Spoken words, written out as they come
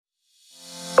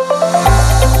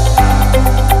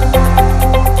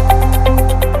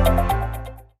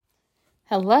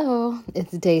Hello,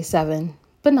 it's day 7,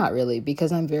 but not really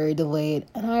because I'm very delayed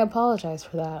and I apologize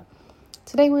for that.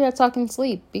 Today we are talking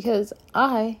sleep because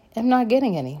I am not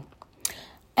getting any.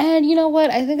 And you know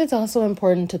what? I think it's also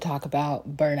important to talk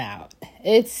about burnout.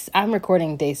 I'm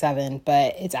recording day 7,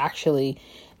 but it's actually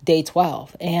day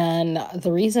 12. And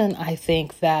the reason I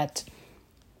think that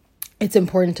it's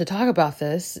important to talk about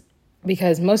this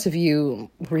because most of you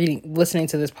listening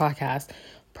to this podcast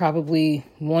probably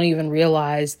won't even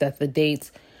realize that the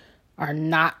dates are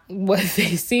not what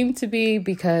they seem to be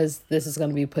because this is going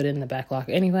to be put in the backlog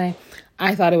anyway.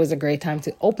 I thought it was a great time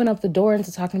to open up the door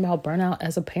into talking about burnout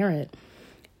as a parent.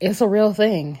 It's a real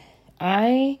thing.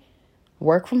 I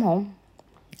work from home.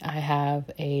 I have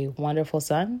a wonderful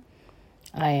son.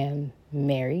 I am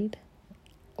married.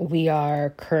 We are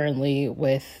currently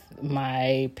with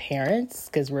my parents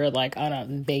because we're like on a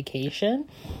vacation.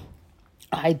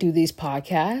 I do these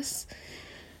podcasts.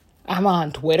 I'm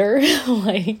on Twitter.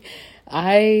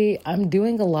 I'm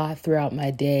doing a lot throughout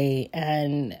my day,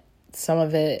 and some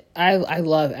of it, I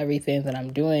love everything that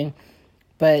I'm doing,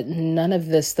 but none of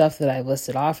this stuff that I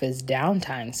listed off is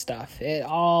downtime stuff. It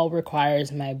all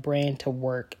requires my brain to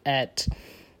work at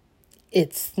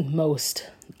its most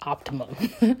optimum.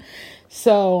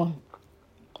 So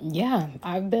yeah,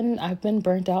 I've been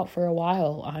burnt out for a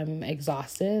while. I'm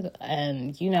exhausted,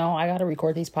 and I got to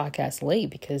record these podcasts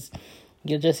late because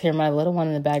you'll just hear my little one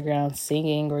in the background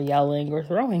singing or yelling or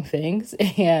throwing things.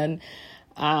 And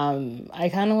I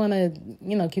kind of want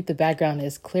to, keep the background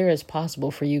as clear as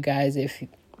possible for you guys. If,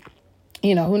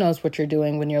 who knows what you're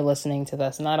doing when you're listening to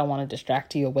this. And I don't want to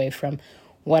distract you away from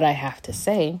what I have to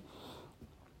say.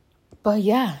 But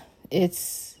yeah,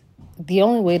 it's the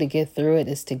only way to get through it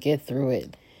is to get through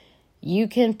it. You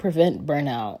can prevent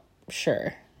burnout,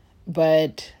 sure.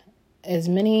 But as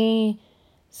many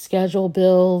schedule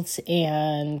builds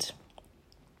and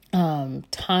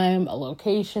time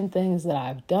allocation things that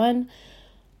I've done,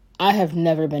 I have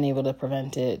never been able to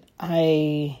prevent it.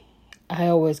 I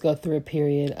always go through a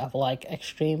period of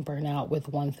extreme burnout with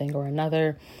one thing or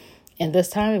another, and this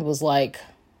time it was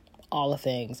all the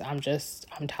things. I'm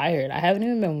tired. I haven't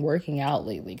even been working out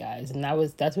lately, guys, and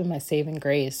that's been my saving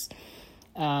grace.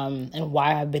 And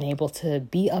why I've been able to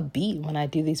be upbeat when I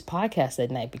do these podcasts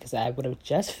at night, because I would have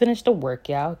just finished a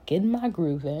workout, getting my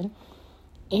groove in,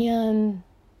 and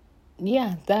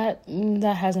yeah, that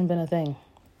hasn't been a thing.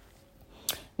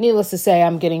 Needless to say,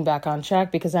 I'm getting back on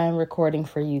track because I am recording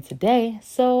for you today,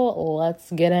 so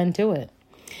let's get into it.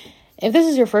 If this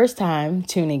is your first time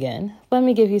tuning in, let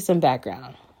me give you some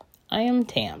background. I am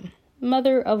Tam,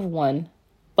 mother of one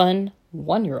fun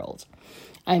 1-year-old.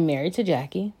 I'm married to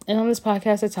Jackie, and on this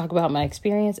podcast, I talk about my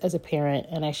experience as a parent,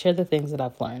 and I share the things that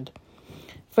I've learned.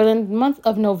 For the month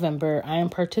of November, I am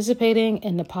participating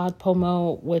in the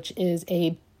PodPomo, which is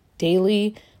a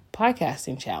daily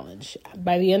podcasting challenge.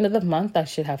 By the end of the month, I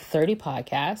should have 30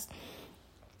 podcasts,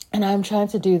 and I'm trying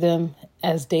to do them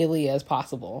as daily as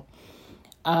possible.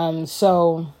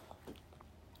 So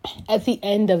at the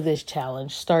end of this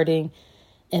challenge, starting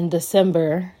in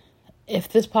December, if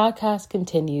this podcast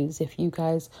continues, if you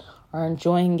guys are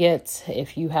enjoying it,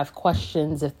 if you have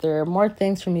questions, if there are more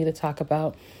things for me to talk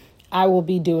about, I will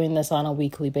be doing this on a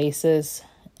weekly basis,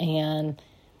 and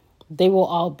they will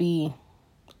all be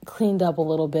cleaned up a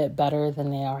little bit better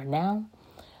than they are now.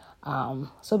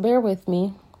 So bear with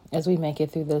me as we make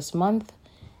it through this month,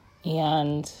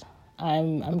 and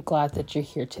I'm glad that you're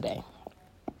here today.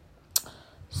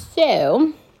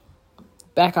 So,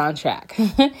 back on track.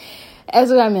 As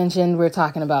I mentioned, we're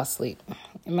talking about sleep.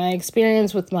 My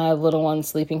experience with my little one's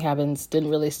sleeping habits didn't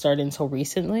really start until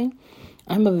recently.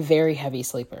 I'm a very heavy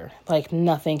sleeper.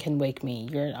 Nothing can wake me.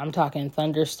 I'm talking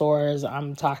thunderstorms.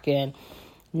 I'm talking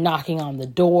knocking on the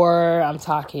door. I'm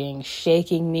talking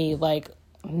shaking me.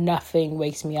 Nothing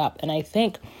wakes me up. And I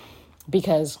think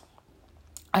because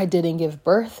I didn't give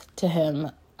birth to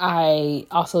him, I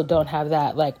also don't have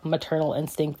that maternal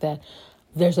instinct that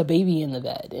there's a baby in the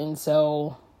bed. And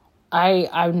so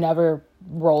I've never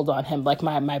rolled on him.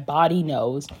 My body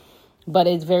knows, but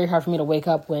it's very hard for me to wake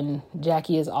up when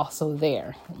Jackie is also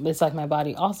there. It's my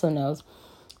body also knows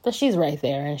that she's right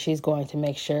there, and she's going to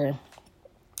make sure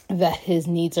that his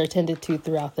needs are tended to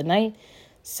throughout the night,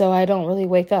 so I don't really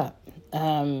wake up.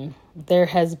 There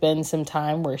has been some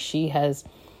time where she has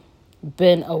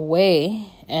been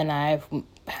away, and I've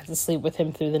had to sleep with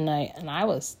him through the night, and I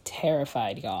was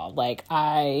terrified, y'all.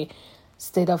 I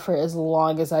stayed up for as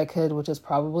long as I could, which is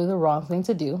probably the wrong thing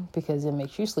to do because it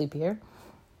makes you sleepier.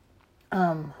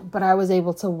 But I was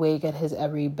able to wake at his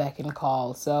every beck and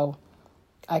call. So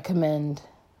I commend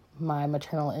my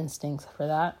maternal instincts for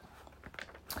that.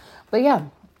 But yeah,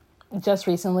 just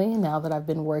recently, now that I've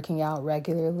been working out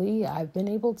regularly, I've been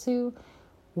able to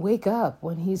wake up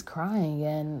when he's crying,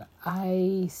 and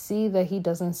I see that he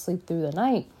doesn't sleep through the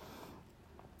night.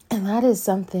 And that is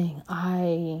something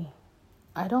I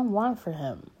don't want for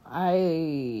him.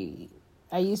 I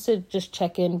used to just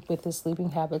check in with his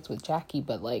sleeping habits with Jackie,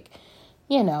 but like,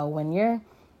 when you're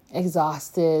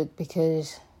exhausted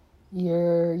because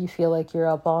you feel like you're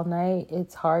up all night,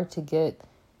 it's hard to get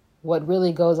what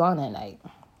really goes on at night.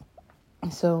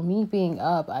 So me being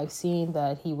up, I've seen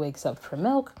that he wakes up for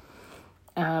milk.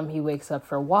 He wakes up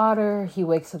for water. He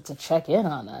wakes up to check in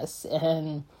on us.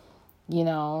 And,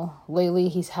 lately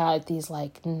he's had these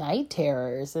like night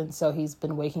terrors. And so he's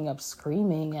been waking up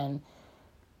screaming, and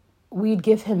we'd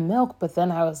give him milk. But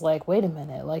then I was like, wait a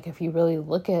minute. Like, if you really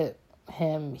look at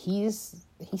him, he's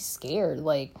scared.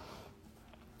 Like,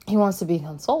 he wants to be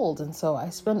consoled. And so I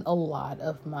spent a lot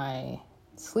of my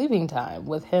sleeping time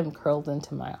with him curled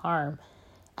into my arm.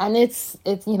 And it's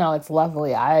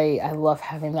lovely. I love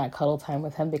having that cuddle time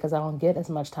with him because I don't get as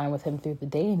much time with him through the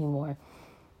day anymore.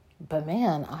 But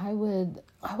man, I would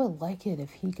like it if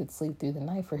he could sleep through the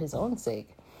night for his own sake.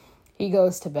 He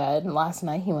goes to bed. Last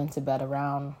night he went to bed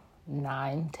around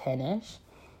 9, 10-ish.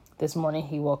 This morning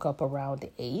he woke up around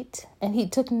 8, and he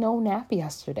took no nap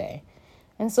yesterday.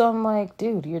 And so I'm like,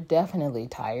 dude, you're definitely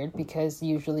tired because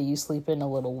usually you sleep in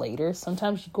a little later.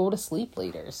 Sometimes you go to sleep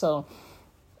later. So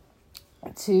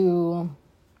to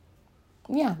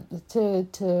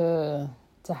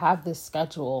have this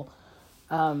schedule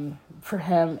for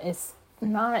him, it's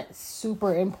not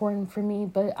super important for me,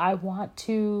 but I want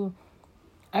to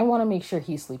make sure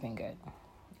he's sleeping good.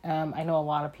 I know a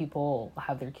lot of people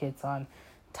have their kids on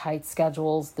tight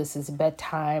schedules. This is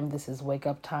bedtime, this is wake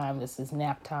up time, this is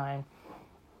nap time.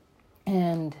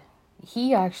 And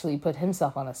he actually put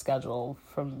himself on a schedule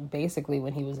from basically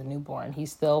when he was a newborn.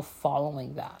 He's still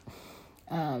following that.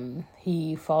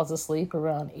 He falls asleep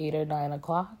around 8 or 9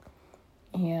 o'clock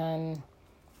and,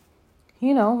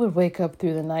 would wake up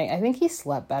through the night. I think he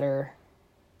slept better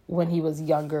when he was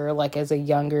younger, like as a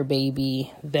younger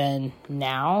baby, than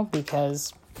now,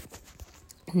 because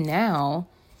now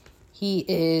he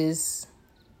is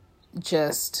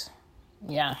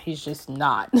he's just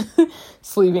not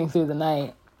sleeping through the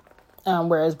night.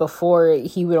 Whereas before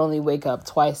he would only wake up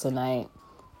twice a night,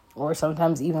 or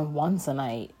sometimes even once a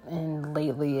night. And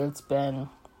lately it's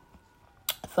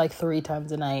like 3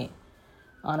 times a night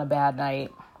on a bad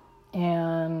night.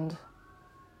 And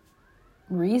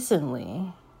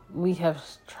recently we have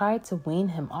tried to wean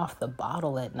him off the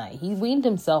bottle at night. He weaned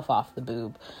himself off the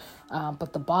boob.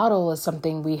 But the bottle is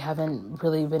something we haven't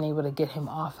really been able to get him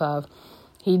off of.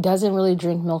 He doesn't really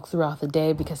drink milk throughout the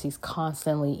day because he's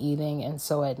constantly eating. And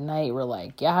so at night we're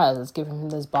like, yeah, let's give him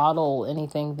this bottle.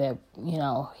 Anything that,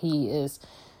 he is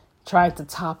trying to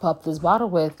top up this bottle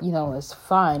with, is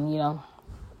fine,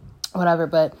 whatever.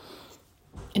 But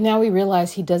now we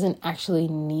realize he doesn't actually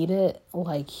need it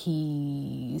like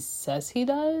he says he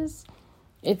does.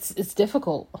 It's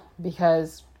difficult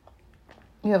because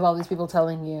you have all these people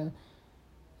telling you,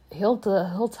 he'll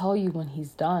tell you when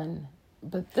he's done.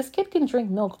 But this kid can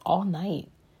drink milk all night,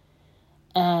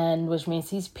 and which means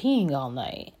he's peeing all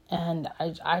night. And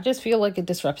I just feel like it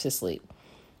disrupts his sleep.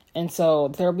 And so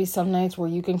there'll be some nights where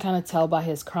you can kind of tell by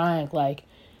his crying, like,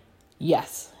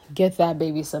 yes, get that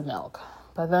baby some milk.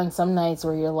 But then some nights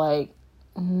where you're like,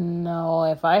 no,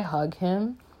 if I hug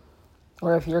him,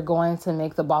 or if you're going to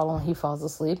make the bottle and he falls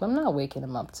asleep, I'm not waking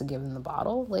him up to give him the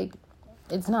bottle. Like,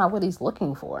 it's not what he's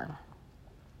looking for.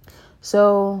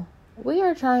 So we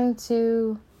are trying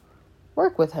to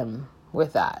work with him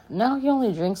with that. Now he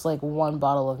only drinks like 1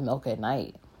 bottle of milk at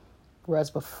night, whereas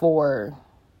before,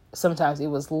 sometimes it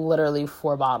was literally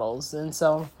 4 bottles. And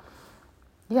so,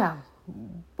 yeah,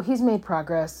 he's made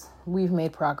progress. We've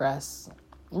made progress.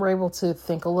 We're able to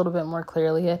think a little bit more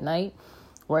clearly at night,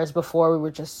 whereas before we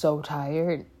were just so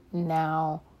tired.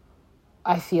 Now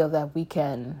I feel that we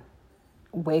can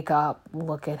wake up,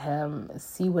 look at him,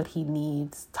 see what he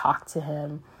needs, talk to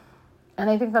him. And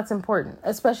I think that's important,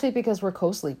 especially because we're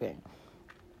co-sleeping.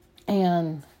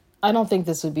 And I don't think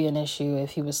this would be an issue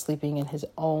if he was sleeping in his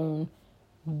own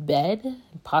bed,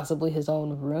 possibly his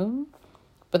own room.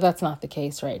 But that's not the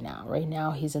case right now. Right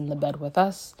now, he's in the bed with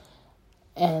us.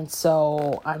 And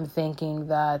so I'm thinking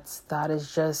that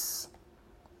is just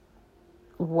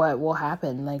what will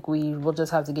happen. Like, we will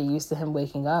just have to get used to him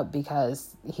waking up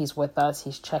because he's with us.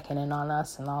 He's checking in on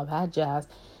us and all that jazz.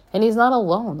 And he's not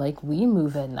alone. Like, we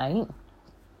move at night.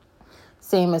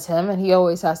 Same as him. And he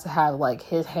always has to have, like,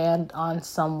 his hand on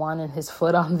someone and his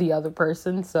foot on the other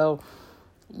person. So,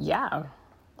 yeah.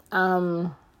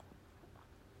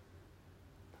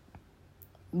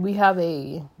 we have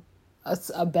a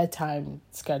bedtime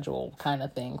schedule kind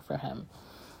of thing for him.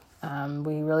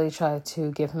 We really try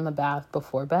to give him a bath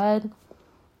before bed.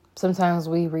 Sometimes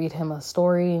we read him a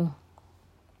story.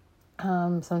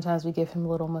 Sometimes we give him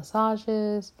little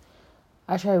massages.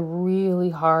 I try really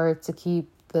hard to keep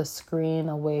the screen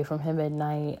away from him at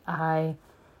night. I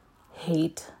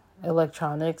hate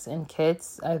electronics in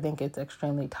kids. I think it's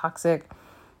extremely toxic.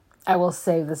 I will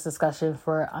save this discussion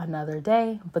for another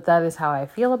day, but that is how I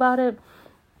feel about it.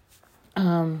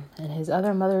 And his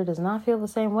other mother does not feel the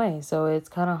same way. So it's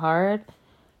kind of hard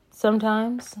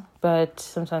sometimes, but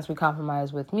sometimes we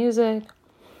compromise with music,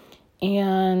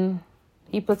 and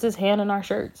he puts his hand in our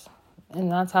shirts,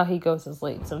 and that's how he goes to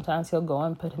sleep. Sometimes he'll go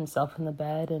and put himself in the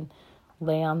bed and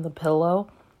lay on the pillow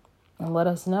and let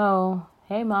us know,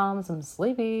 hey moms, I'm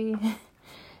sleepy.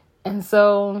 And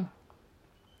so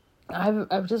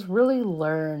I've just really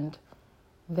learned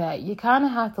that you kind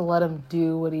of have to let him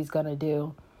do what he's going to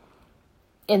do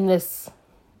in this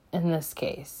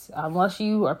case. Unless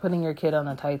you are putting your kid on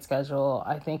a tight schedule,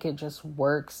 I think it just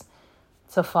works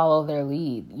to follow their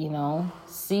lead,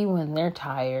 see when they're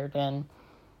tired. And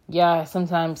yeah,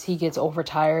 sometimes he gets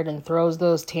overtired and throws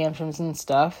those tantrums and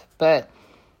stuff, but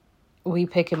we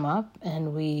pick him up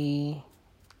and we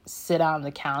sit on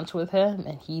the couch with him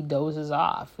and he dozes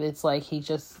off. It's like he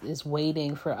just is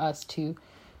waiting for us to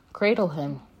cradle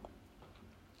him.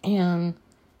 And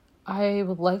I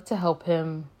would like to help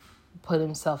him put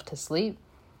himself to sleep,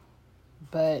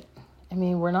 but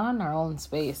we're not in our own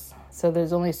space, so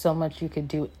there's only so much you could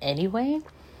do anyway.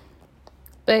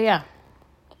 But yeah,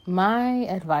 my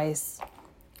advice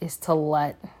is to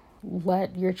let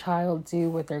your child do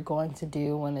what they're going to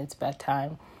do when it's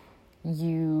bedtime.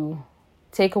 You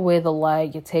take away the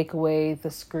light, you take away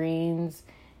the screens,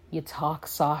 you talk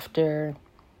softer,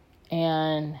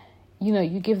 and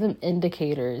you give them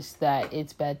indicators that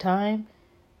it's bedtime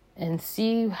and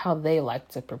see how they like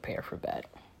to prepare for bed.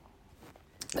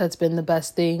 That's been the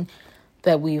best thing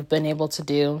that we've been able to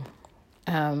do.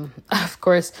 Of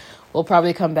course, we'll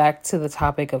probably come back to the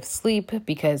topic of sleep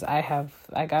because I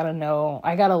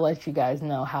gotta let you guys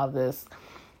know how this,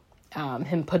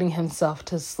 him putting himself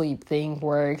to sleep thing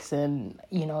works. And,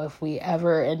 if we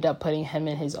ever end up putting him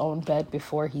in his own bed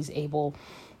before he's able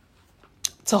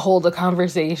to hold a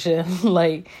conversation,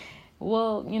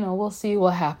 we'll see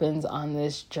what happens on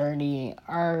this journey.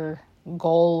 Our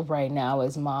goal right now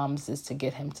as moms is to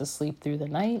get him to sleep through the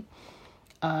night.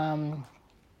 And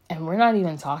we're not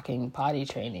even talking potty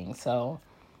training. So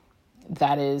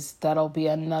that'll be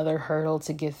another hurdle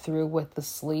to get through with the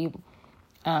sleep.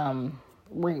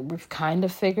 We've kind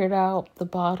of figured out the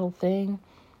bottle thing.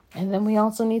 And then we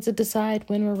also need to decide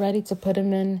when we're ready to put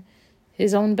him in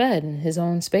his own bed, in his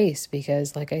own space,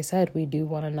 because like I said, we do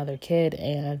want another kid.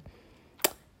 And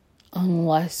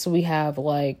unless we have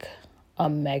a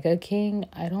mega king,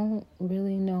 I don't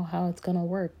really know how it's going to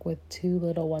work with two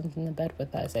little ones in the bed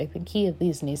with us. I think he at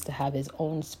least needs to have his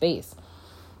own space.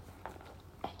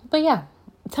 But yeah,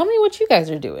 tell me what you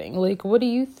guys are doing. What are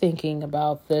you thinking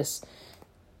about this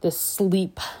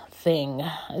sleep thing?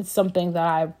 It's something that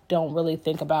I don't really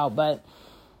think about, but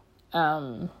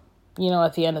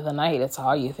at the end of the night, it's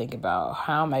all you think about.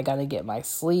 How am I going to get my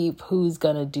sleep? Who's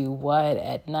going to do what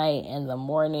at night, in the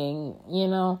morning,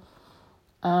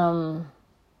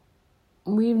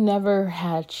 We've never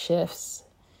had shifts.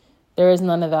 There is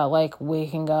none of that,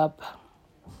 waking up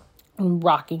and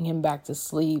rocking him back to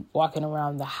sleep, walking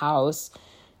around the house,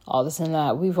 all this and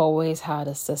that. We've always had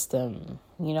a system.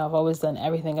 I've always done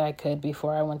everything I could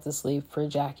before I went to sleep for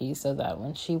Jackie so that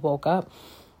when she woke up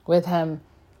with him,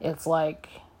 it's like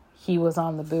he was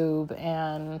on the boob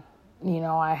and,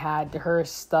 I had her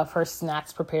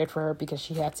snacks prepared for her because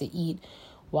she had to eat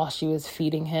while she was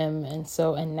feeding him.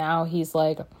 And now he's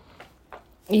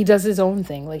he does his own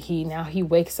thing. He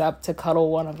wakes up to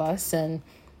cuddle one of us and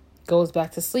goes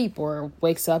back to sleep, or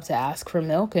wakes up to ask for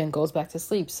milk and goes back to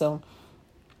sleep. So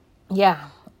yeah,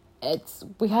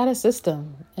 we had a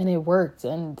system and it worked,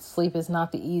 and sleep is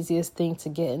not the easiest thing to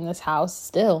get in this house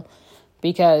still,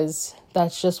 because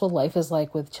that's just what life is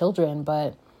like with children.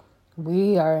 But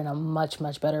we are in a much,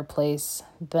 much better place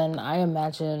than I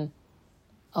imagine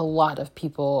a lot of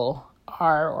people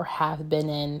are or have been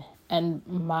in. And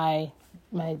my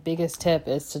biggest tip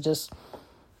is to just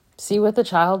see what the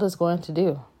child is going to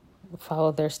do.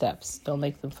 Follow their steps. Don't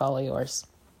make them follow yours.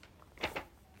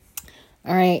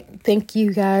 All right. Thank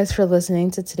you guys for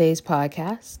listening to today's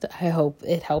podcast. I hope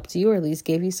it helped you, or at least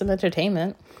gave you some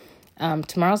entertainment.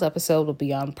 Tomorrow's episode will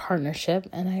be on partnership,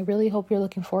 and I really hope you're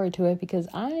looking forward to it because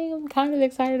I am kind of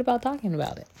excited about talking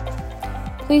about it.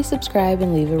 Please subscribe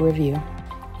and leave a review.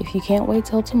 If you can't wait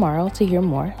till tomorrow to hear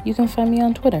more, you can find me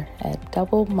on Twitter at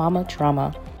Double Mama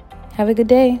Trauma. Have a good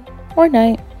day or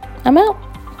night. I'm out.